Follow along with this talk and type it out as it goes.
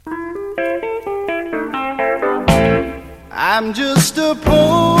I'm just a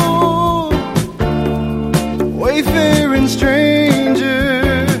poor, wayfaring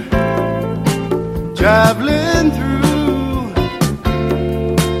stranger, traveling through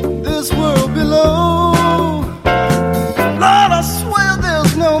this world below. Lord, I swear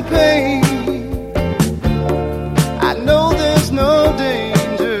there's no pain, I know there's no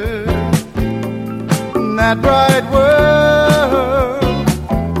danger in that bright world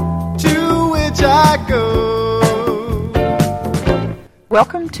to which I go.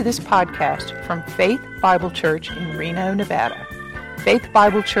 Welcome to this podcast from Faith Bible Church in Reno, Nevada. Faith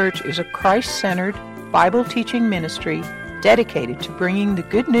Bible Church is a Christ-centered Bible teaching ministry dedicated to bringing the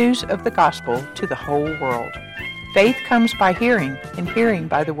good news of the gospel to the whole world. Faith comes by hearing, and hearing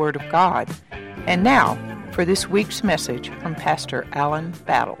by the Word of God. And now, for this week's message from Pastor Alan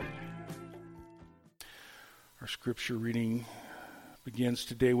Battle. Our scripture reading begins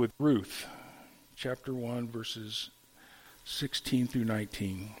today with Ruth, chapter 1, verses 16 through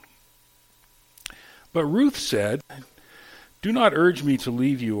 19. But Ruth said, "Do not urge me to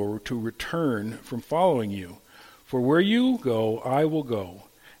leave you or to return from following you. For where you go, I will go,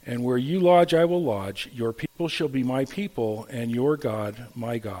 and where you lodge, I will lodge. Your people shall be my people, and your God,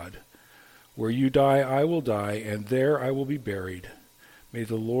 my God. Where you die, I will die, and there I will be buried. May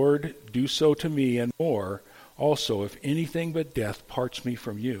the Lord do so to me, and more, also, if anything but death parts me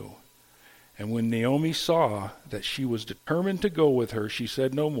from you." And when Naomi saw that she was determined to go with her, she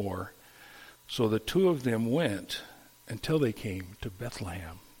said no more. So the two of them went until they came to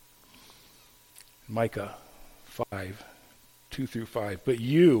Bethlehem. Micah 5, 2 through 5. But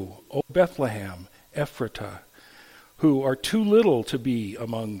you, O Bethlehem, Ephratah, who are too little to be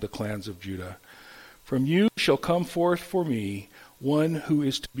among the clans of Judah, from you shall come forth for me one who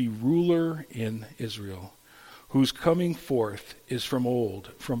is to be ruler in Israel, whose coming forth is from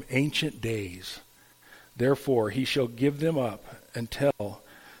old, from ancient days. Therefore he shall give them up until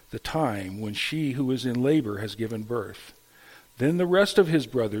the time when she who is in labor has given birth. Then the rest of his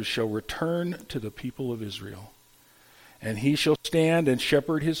brothers shall return to the people of Israel. And he shall stand and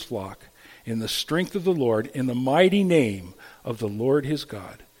shepherd his flock in the strength of the Lord, in the mighty name of the Lord his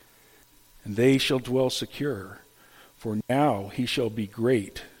God. And they shall dwell secure, for now he shall be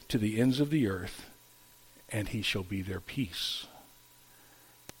great to the ends of the earth, and he shall be their peace.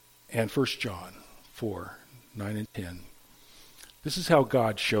 And 1 John 4, 9 and 10. This is how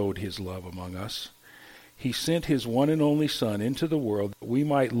God showed his love among us. He sent his one and only Son into the world that we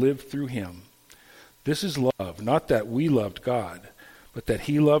might live through him. This is love, not that we loved God, but that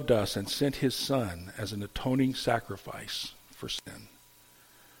he loved us and sent his Son as an atoning sacrifice for sin.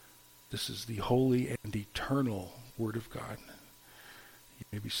 This is the holy and eternal Word of God. You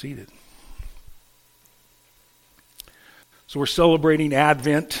may be seated. So we're celebrating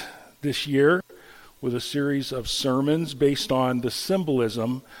Advent this year with a series of sermons based on the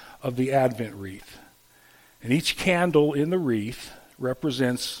symbolism of the Advent wreath. And each candle in the wreath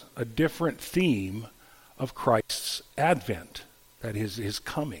represents a different theme of Christ's advent, that is, his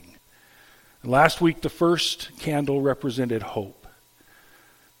coming. And last week, the first candle represented hope,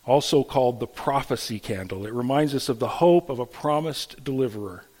 also called the prophecy candle. It reminds us of the hope of a promised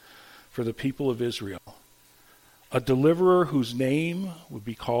deliverer for the people of Israel. A deliverer whose name would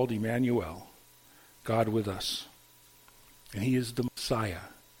be called Emmanuel, God with us. And he is the Messiah.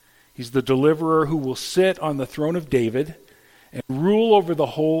 He's the deliverer who will sit on the throne of David and rule over the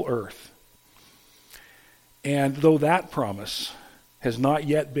whole earth. And though that promise has not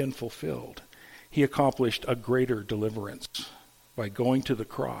yet been fulfilled, he accomplished a greater deliverance by going to the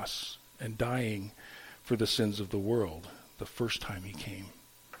cross and dying for the sins of the world the first time he came.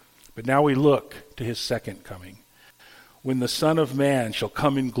 But now we look to his second coming, when the Son of Man shall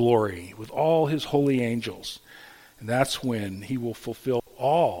come in glory with all his holy angels. And that's when he will fulfill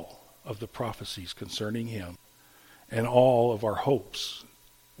all of the prophecies concerning him, and all of our hopes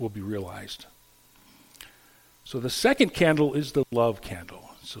will be realized. So the second candle is the love candle.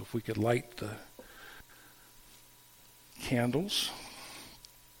 So if we could light the candles.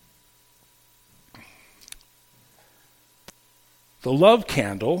 The love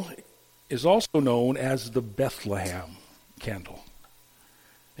candle is also known as the Bethlehem candle.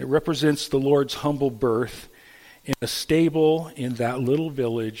 It represents the Lord's humble birth in a stable in that little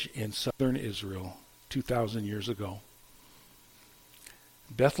village in southern Israel 2,000 years ago.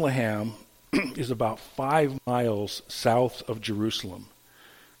 Bethlehem is about 5 miles south of Jerusalem.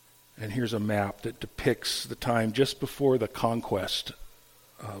 And here's a map that depicts the time just before the conquest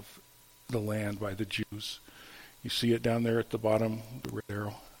of the land by the Jews. You see it down there at the bottom, the red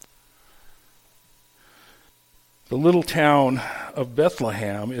arrow. The little town of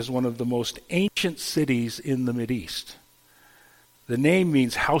Bethlehem is one of the most ancient cities in the Mideast. The name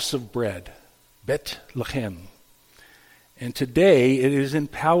means house of bread, Bethlehem. And today it is in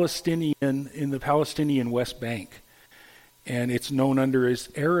the Palestinian West Bank. And it's known under its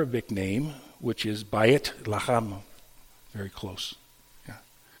Arabic name, which is Bayit Laham. Very close. Yeah.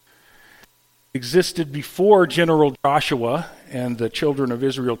 It existed before General Joshua and the children of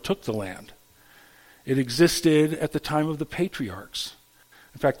Israel took the land. It existed at the time of the patriarchs.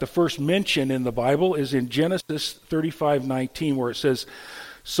 In fact, the first mention in the Bible is in Genesis 35:19, where it says,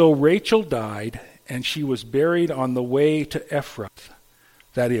 "So Rachel died, and she was buried on the way to Ephrath,"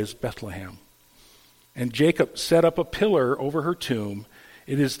 that is, Bethlehem. "And Jacob set up a pillar over her tomb.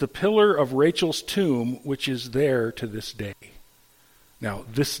 It is the pillar of Rachel's tomb, which is there to this day." Now,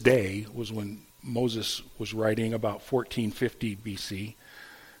 this day was when Moses was writing about 1450 BC.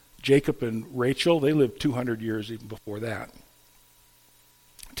 Jacob and Rachel, they lived 200 years even before that.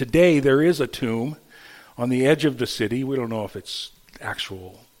 Today, there is a tomb on the edge of the city. We don't know if it's the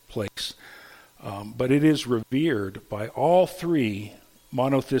actual place, but it is revered by all three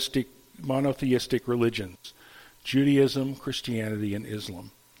monotheistic religions, Judaism, Christianity, and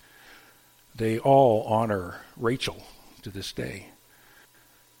Islam. They all honor Rachel to this day.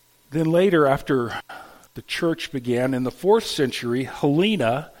 Then later, after the church began in the 4th century,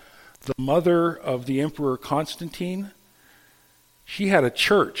 Helena, the mother of the Emperor Constantine, she had a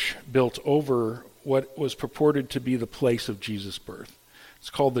church built over what was purported to be the place of Jesus' birth. It's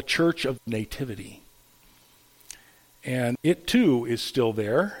called the Church of Nativity. And it too is still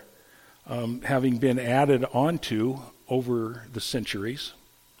there, having been added onto over the centuries.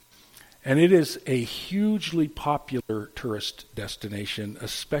 And it is a hugely popular tourist destination,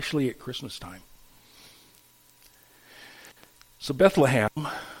 especially at Christmas time. So Bethlehem,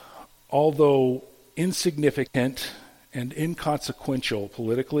 although insignificant and inconsequential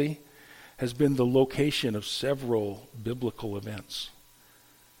politically, has been the location of several biblical events.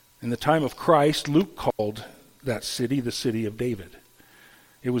 In the time of Christ, Luke called that city the city of David.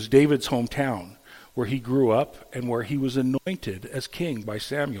 It was David's hometown, where he grew up and where he was anointed as king by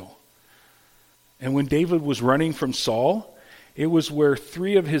Samuel. And when David was running from Saul, it was where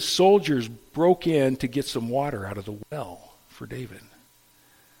 3 of his soldiers broke in to get some water out of the well for David.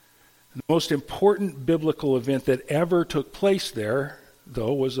 And the most important biblical event that ever took place there,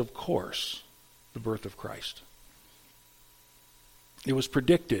 though, was, of course, the birth of Christ. It was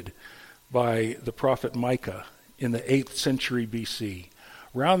predicted by the prophet Micah in the 8th century BC,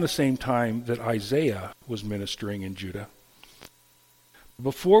 around the same time that Isaiah was ministering in Judah.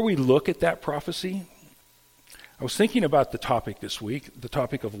 Before we look at that prophecy, I was thinking about the topic this week, the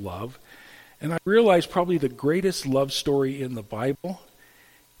topic of love, and I realized probably the greatest love story in the Bible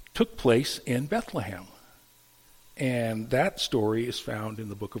took place in Bethlehem. And that story is found in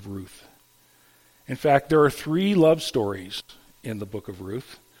the book of Ruth. In fact, there are 3 love stories in the book of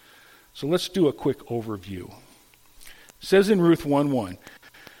Ruth. So let's do a quick overview. It says in Ruth 1:1,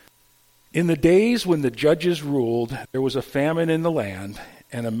 "In the days when the judges ruled, there was a famine in the land,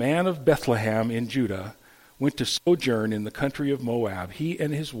 and a man of Bethlehem in Judah went to sojourn in the country of Moab, he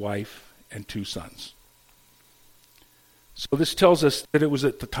and his wife and 2 sons." So this tells us that it was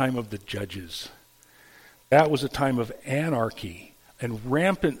at the time of the judges. That was a time of anarchy and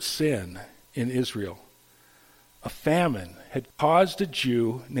rampant sin in Israel. A famine had caused a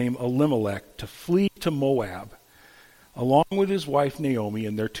Jew named Elimelech to flee to Moab, along with his wife Naomi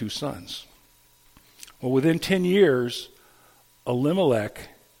and their 2 sons. Well, within 10 years, Elimelech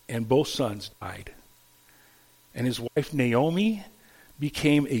and both sons died. And his wife Naomi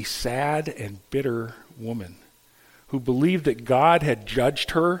became a sad and bitter woman who believed that God had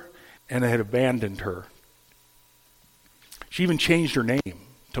judged her and had abandoned her. She even changed her name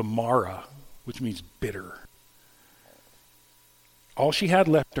to Mara, which means bitter. All she had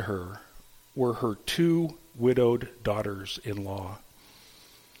left to her were her 2 widowed daughters-in-law.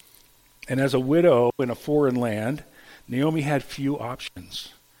 And as a widow in a foreign land, Naomi had few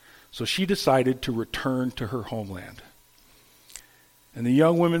options. So she decided to return to her homeland. And the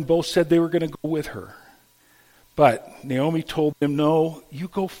young women both said they were going to go with her. But Naomi told them, "No, you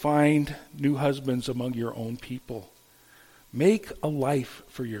go find new husbands among your own people. Make a life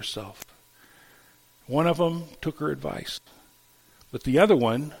for yourself." One of them took her advice. But the other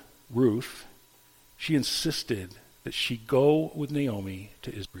one, Ruth, she insisted that she go with Naomi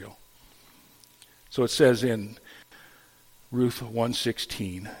to Israel. So it says in Ruth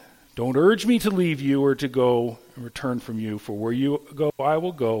 1:16, "Don't urge me to leave you or to go and return from you, for where you go I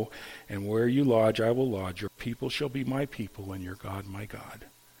will go, and where you lodge I will lodge. Your people shall be my people, and your God my God."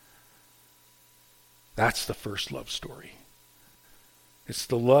 That's the first love story. It's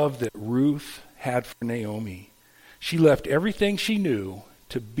the love that Ruth had for Naomi. She left everything she knew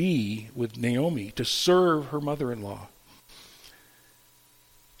to be with Naomi, to serve her mother-in-law.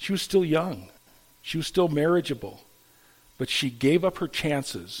 She was still young. She was still marriageable. But she gave up her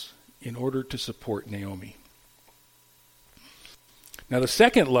chances in order to support Naomi. Now, the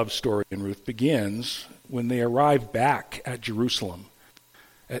second love story in Ruth begins when they arrive back at Jerusalem,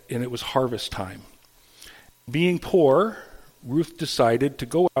 and it was harvest time. Being poor, Ruth decided to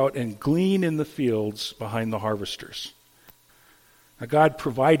go out and glean in the fields behind the harvesters. Now, God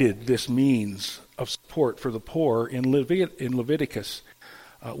provided this means of support for the poor in Leviticus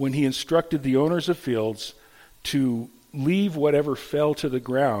when he instructed the owners of fields to leave whatever fell to the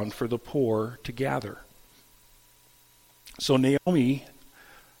ground for the poor to gather. So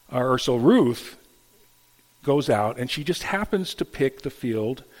Ruth goes out, and she just happens to pick the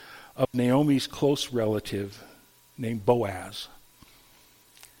field of Naomi's close relative named Boaz.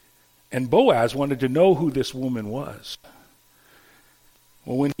 And Boaz wanted to know who this woman was.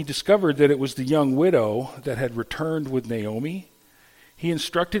 Well, when he discovered that it was the young widow that had returned with Naomi, he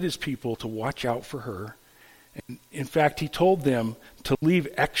instructed his people to watch out for her. And in fact, he told them to leave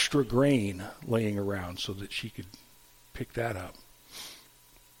extra grain laying around so that she could pick that up.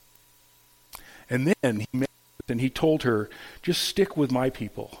 And then he told her, just stick with my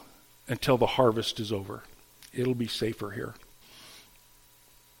people until the harvest is over. It'll be safer here.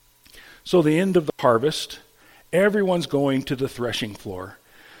 So the end of the harvest, everyone's going to the threshing floor.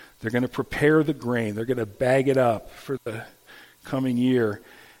 They're going to prepare the grain. They're going to bag it up for the coming year.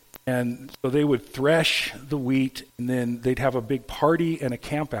 And so they would thresh the wheat, and then they'd have a big party and a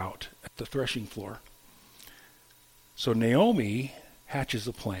camp out at the threshing floor. So Naomi hatches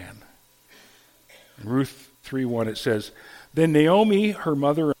a plan. In Ruth 3:1 it says, "Then Naomi, her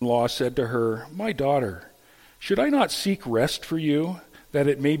mother-in-law, said to her, 'My daughter, should I not seek rest for you, that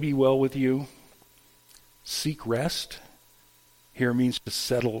it may be well with you?'" Seek rest here means to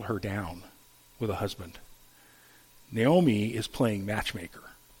settle her down with a husband. Naomi is playing matchmaker.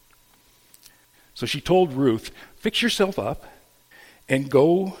 So she told Ruth, "Fix yourself up and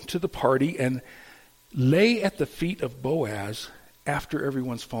go to the party and lay at the feet of Boaz after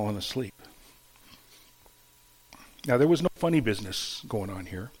everyone's fallen asleep." Now, there was no funny business going on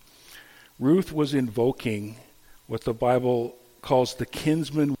here. Ruth was invoking what the Bible calls the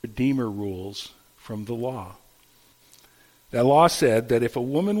kinsman redeemer rules from the law. That law said that if a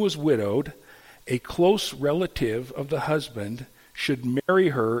woman was widowed, a close relative of the husband should marry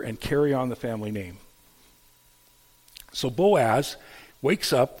her and carry on the family name. So Boaz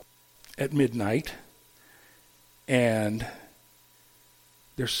wakes up at midnight, and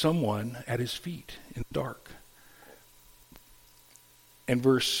there's someone at his feet in the dark. In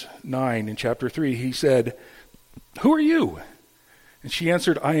verse 9 in chapter 3, he said, "Who are you?" And she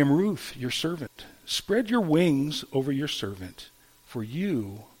answered, "I am Ruth, your servant. Spread your wings over your servant, for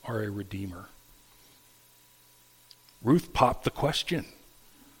you are a redeemer." Ruth popped the question.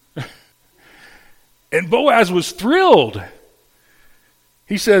 And Boaz was thrilled.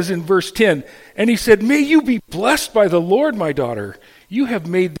 He says in verse 10, "And he said, 'May you be blessed by the Lord, my daughter. You have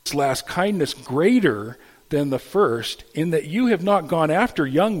made this last kindness greater than the first, in that you have not gone after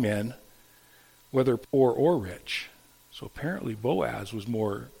young men, whether poor or rich.'" So apparently Boaz was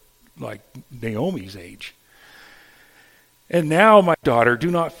more like Naomi's age. "And now, my daughter,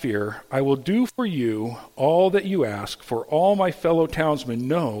 do not fear. I will do for you all that you ask, for all my fellow townsmen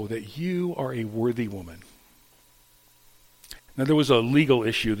know that you are a worthy woman." Now, there was a legal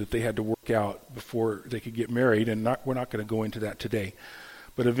issue that they had to work out before they could get married, and we're not going to go into that today.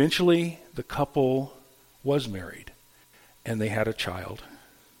 But eventually, the couple was married, and they had a child.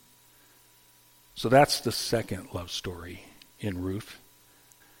 So that's the second love story in Ruth.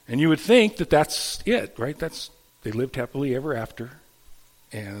 And you would think that that's it, right? They lived happily ever after,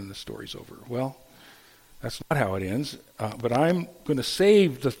 and the story's over. Well, that's not how it ends. But I'm going to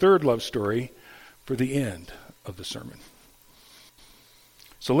save the third love story for the end of the sermon.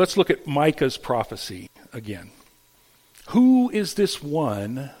 So let's look at Micah's prophecy again. Who is this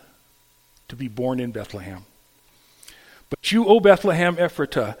one to be born in Bethlehem? "But you, O Bethlehem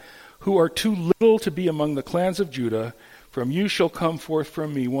Ephratah, who are too little to be among the clans of Judah, from you shall come forth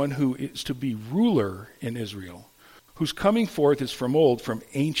from me one who is to be ruler in Israel, whose coming forth is from old, from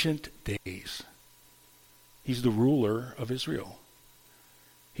ancient days." He's the ruler of Israel.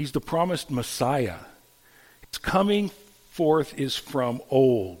 He's the promised Messiah. His coming forth is from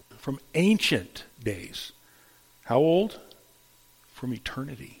old, from ancient days. How old? From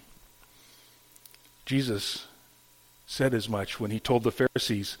eternity. Jesus said as much when he told the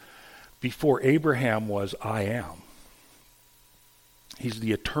Pharisees, "Before Abraham was, I am." He's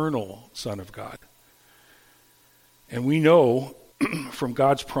the eternal Son of God. And we know from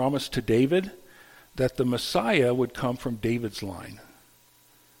God's promise to David that the Messiah would come from David's line.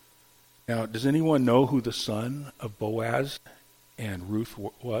 Now, does anyone know who the son of Boaz and Ruth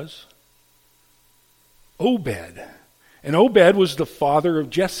was? Obed. And Obed was the father of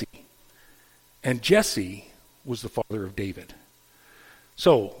Jesse. And Jesse was the father of David.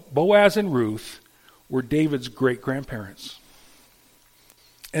 So, Boaz and Ruth were David's great-grandparents.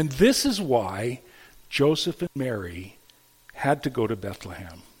 And this is why Joseph and Mary had to go to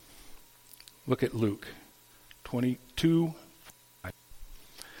Bethlehem. Look at Luke 22.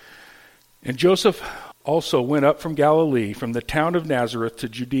 And Joseph also went up from Galilee, from the town of Nazareth to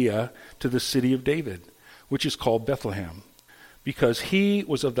Judea, to the city of David, which is called Bethlehem, because he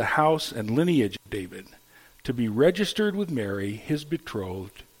was of the house and lineage of David, to be registered with Mary, his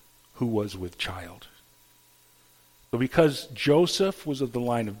betrothed, who was with child. So because Joseph was of the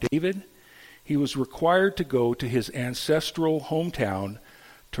line of David, he was required to go to his ancestral hometown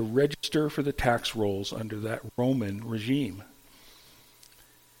to register for the tax rolls under that Roman regime.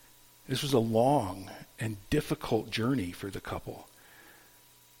 This was a long and difficult journey for the couple.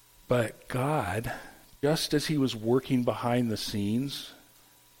 But God, just as he was working behind the scenes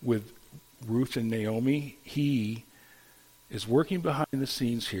with Ruth and Naomi, he is working behind the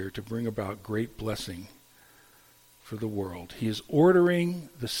scenes here to bring about great blessing for the world. He is ordering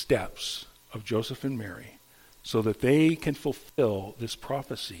the steps of Joseph and Mary so that they can fulfill this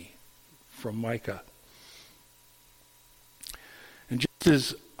prophecy from Micah. And just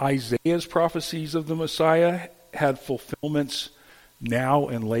as Isaiah's prophecies of the Messiah had fulfillments now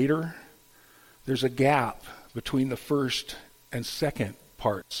and later, there's a gap between the first and second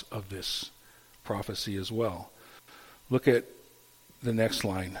parts of this prophecy as well. Look at the next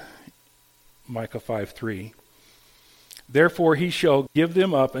line, Micah 5:3. Therefore he shall give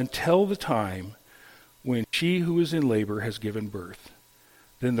them up until the time when she who is in labor has given birth.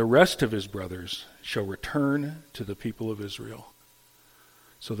 Then the rest of his brothers shall return to the people of Israel.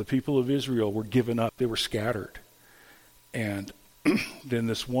 So the people of Israel were given up. They were scattered. And then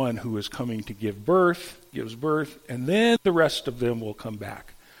this one who is coming to give birth, gives birth, and then the rest of them will come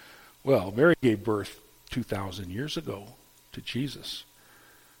back. Well, Mary gave birth 2,000 years ago to Jesus.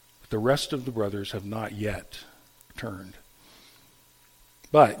 But the rest of the brothers have not yet returned.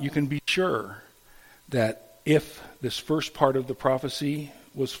 But you can be sure that if this first part of the prophecy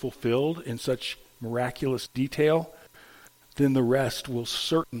was fulfilled in such miraculous detail, then the rest will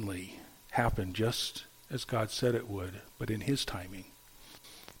certainly happen just as God said it would, but in his timing.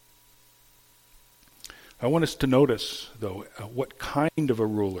 I want us to notice, though, what kind of a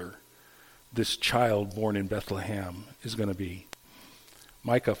ruler this child born in Bethlehem is going to be.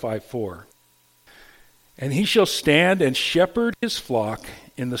 Micah 5:4. And he shall stand and shepherd his flock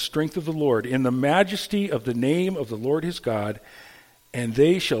in the strength of the Lord, in the majesty of the name of the Lord his God, and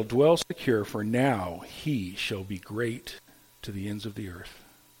they shall dwell secure, for now he shall be great to the ends of the earth.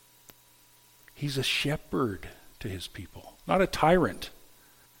 He's a shepherd to his people, not a tyrant.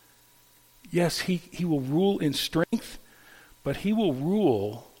 Yes, he will rule in strength, but he will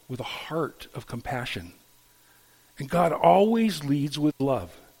rule with a heart of compassion. And God always leads with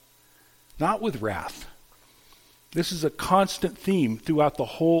love, not with wrath. This is a constant theme throughout the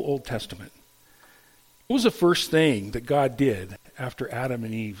whole Old Testament. What was the first thing that God did after Adam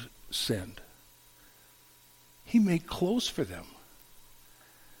and Eve sinned? He made clothes for them.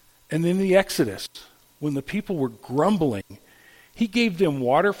 And in the Exodus, when the people were grumbling, he gave them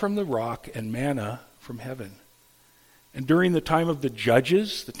water from the rock and manna from heaven. And during the time of the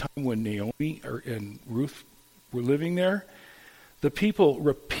judges, the time when Naomi and Ruth were living there, the people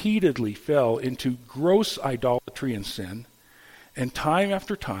repeatedly fell into gross idolatry and sin. And time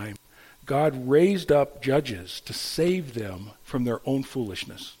after time, God raised up judges to save them from their own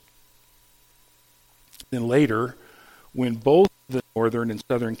foolishness. Then later, when both the northern and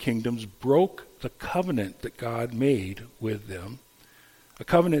southern kingdoms broke the covenant that God made with them, a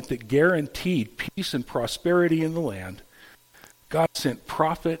covenant that guaranteed peace and prosperity in the land, God sent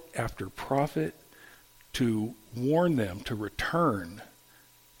prophet after prophet to warn them to return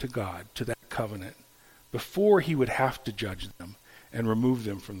to God, to that covenant, before he would have to judge them and remove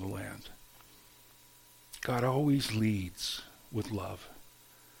them from the land. God always leads with love.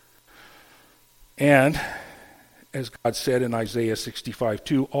 And as God said in Isaiah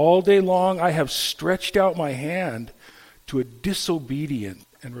 65:2, all day long I have stretched out my hand to a disobedient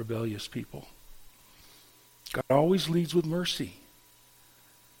and rebellious people. God always leads with mercy.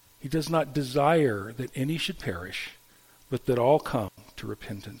 He does not desire that any should perish, but that all come to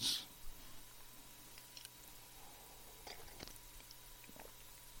repentance.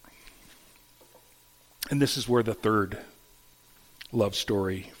 And this is where the third love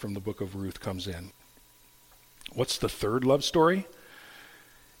story from the book of Ruth comes in. What's the third love story?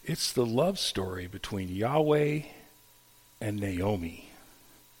 It's the love story between Yahweh and Naomi.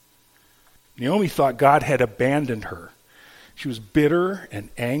 Naomi thought God had abandoned her. She was bitter and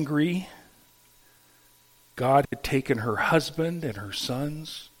angry. God had taken her husband and her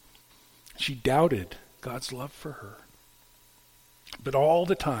sons. She doubted God's love for her. But all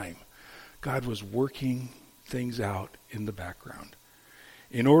the time, God was working things out in the background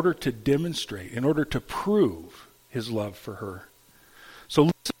in order to demonstrate, in order to prove his love for her. So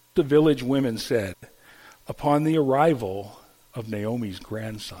listen to what the village women said upon the arrival of Naomi's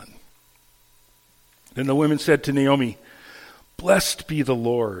grandson. Then the women said to Naomi, "Blessed be the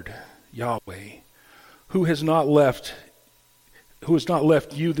Lord, Yahweh, who has not left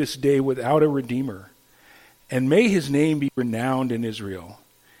you this day without a redeemer. And may his name be renowned in Israel.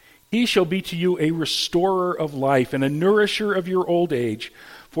 He shall be to you a restorer of life and a nourisher of your old age.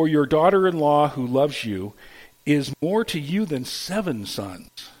 For your daughter-in-law who loves you is more to you than 7 sons,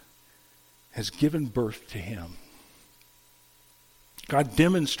 has given birth to him." God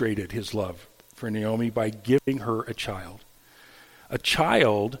demonstrated his love for Naomi by giving her a child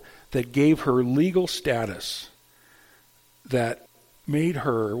that gave her legal status, that made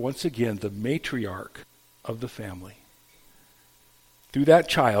her, once again, the matriarch of the family. Through that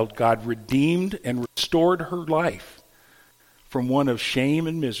child, God redeemed and restored her life from one of shame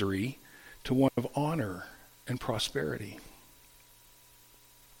and misery to one of honor and prosperity.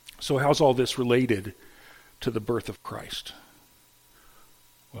 So how's all this related to the birth of Christ?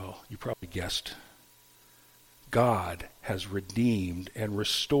 Well, you probably guessed. God has redeemed and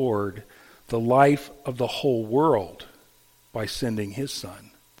restored the life of the whole world by sending his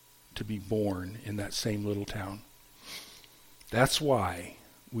son to be born in that same little town. That's why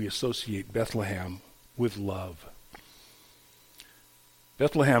we associate Bethlehem with love.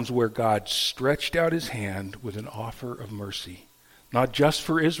 Bethlehem's where God stretched out his hand with an offer of mercy, not just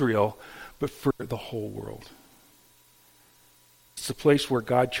for Israel, but for the whole world. It's the place where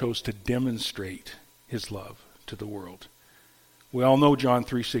God chose to demonstrate his love to the world. We all know John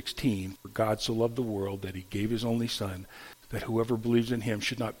 3:16, "For God so loved the world that he gave his only son, that whoever believes in him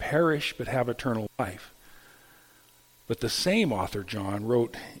should not perish but have eternal life." But the same author, John,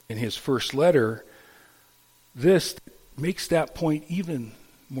 wrote in his first letter this that makes that point even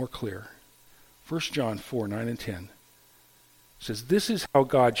more clear. 1 John 4:9 and 10 says, "This is how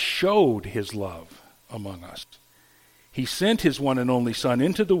God showed his love among us. He sent his one and only Son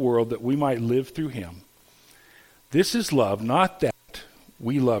into the world that we might live through him. This is love, not that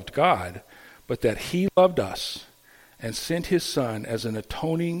we loved God, but that he loved us and sent his Son as an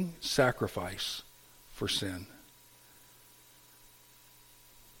atoning sacrifice for sin."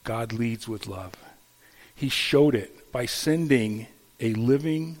 God leads with love. He showed it by sending a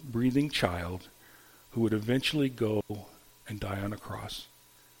living, breathing child who would eventually go and die on a cross.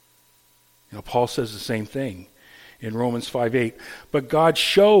 Paul says the same thing in Romans 5:8. "But God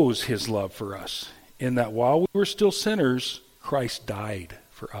shows his love for us, in that while we were still sinners, Christ died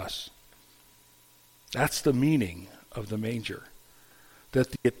for us." That's the meaning of the manger.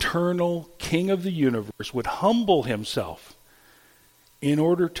 That the eternal King of the universe would humble himself in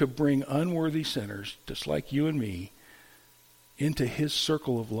order to bring unworthy sinners, just like you and me, into his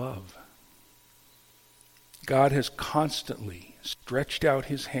circle of love. God has constantly stretched out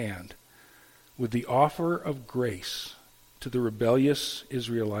his hand with the offer of grace to the rebellious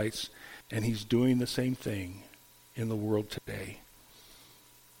Israelites, and he's doing the same thing in the world today.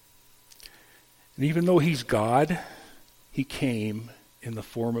 And even though he's God, he came in the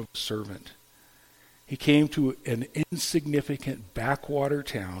form of a servant. He came to an insignificant backwater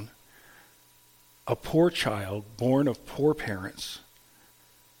town, a poor child born of poor parents.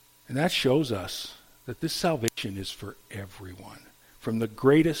 And that shows us that this salvation is for everyone, from the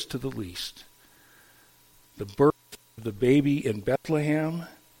greatest to the least. The birth of the baby in Bethlehem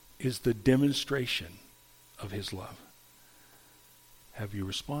is the demonstration of his love. Have you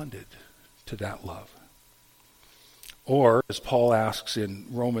responded to that love? Or, as Paul asks in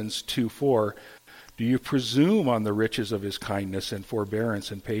Romans 2:4, do you presume on the riches of his kindness and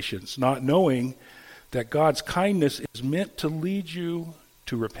forbearance and patience, not knowing that God's kindness is meant to lead you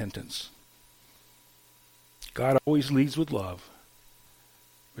to repentance? God always leads with love,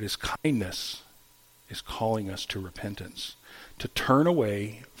 but his kindness is calling us to repentance, to turn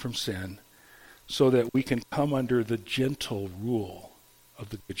away from sin so that we can come under the gentle rule of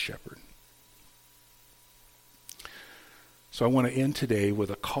the Good Shepherd. So I want to end today with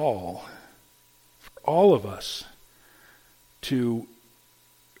a call for all of us to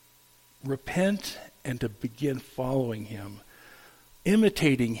repent and to begin following him,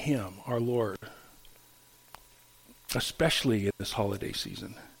 imitating him, our Lord, especially in this holiday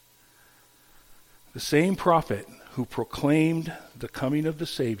season. The same prophet who proclaimed the coming of the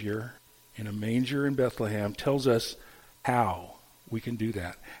Savior in a manger in Bethlehem tells us how we can do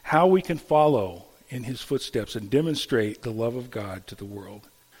that, how we can follow in his footsteps and demonstrate the love of God to the world.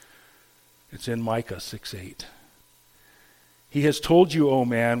 It's in Micah 6:8. He has told you, O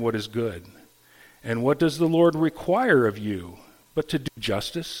man, what is good. And what does the Lord require of you but to do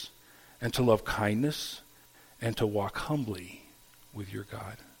justice and to love kindness and to walk humbly with your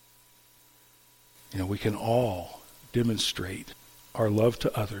God? We can all demonstrate our love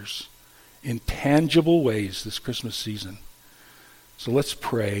to others in tangible ways this Christmas season. So let's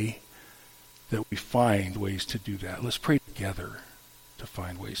pray that we find ways to do that. Let's pray together to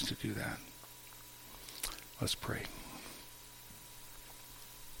find ways to do that. Let's pray.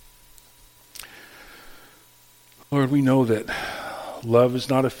 Lord, we know that love is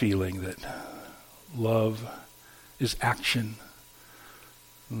not a feeling, that love is action.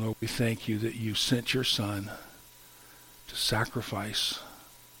 And Lord, we thank you that you sent your Son to sacrifice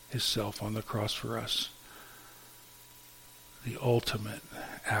himself on the cross for us. The ultimate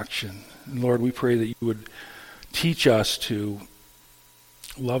action. And Lord, we pray that you would teach us to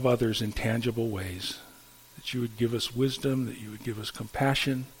love others in tangible ways, that you would give us wisdom, that you would give us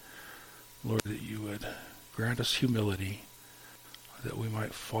compassion, Lord, that you would grant us humility, that we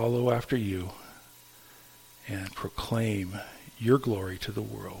might follow after you and proclaim your glory to the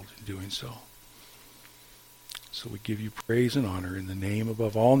world in doing so. So we give you praise and honor in the name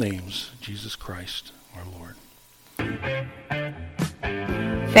above all names, Jesus Christ, our Lord.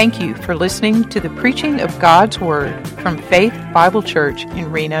 Thank you for listening to the preaching of God's Word from Faith Bible Church in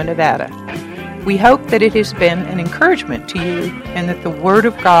Reno, Nevada. We hope that it has been an encouragement to you and that the Word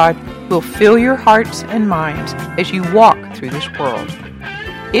of God will fill your hearts and minds as you walk through this world.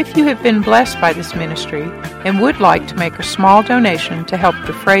 If you have been blessed by this ministry and would like to make a small donation to help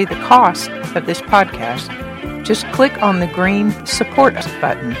defray the cost of this podcast, just click on the green Support Us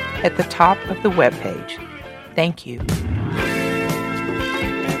button at the top of the webpage. Thank you.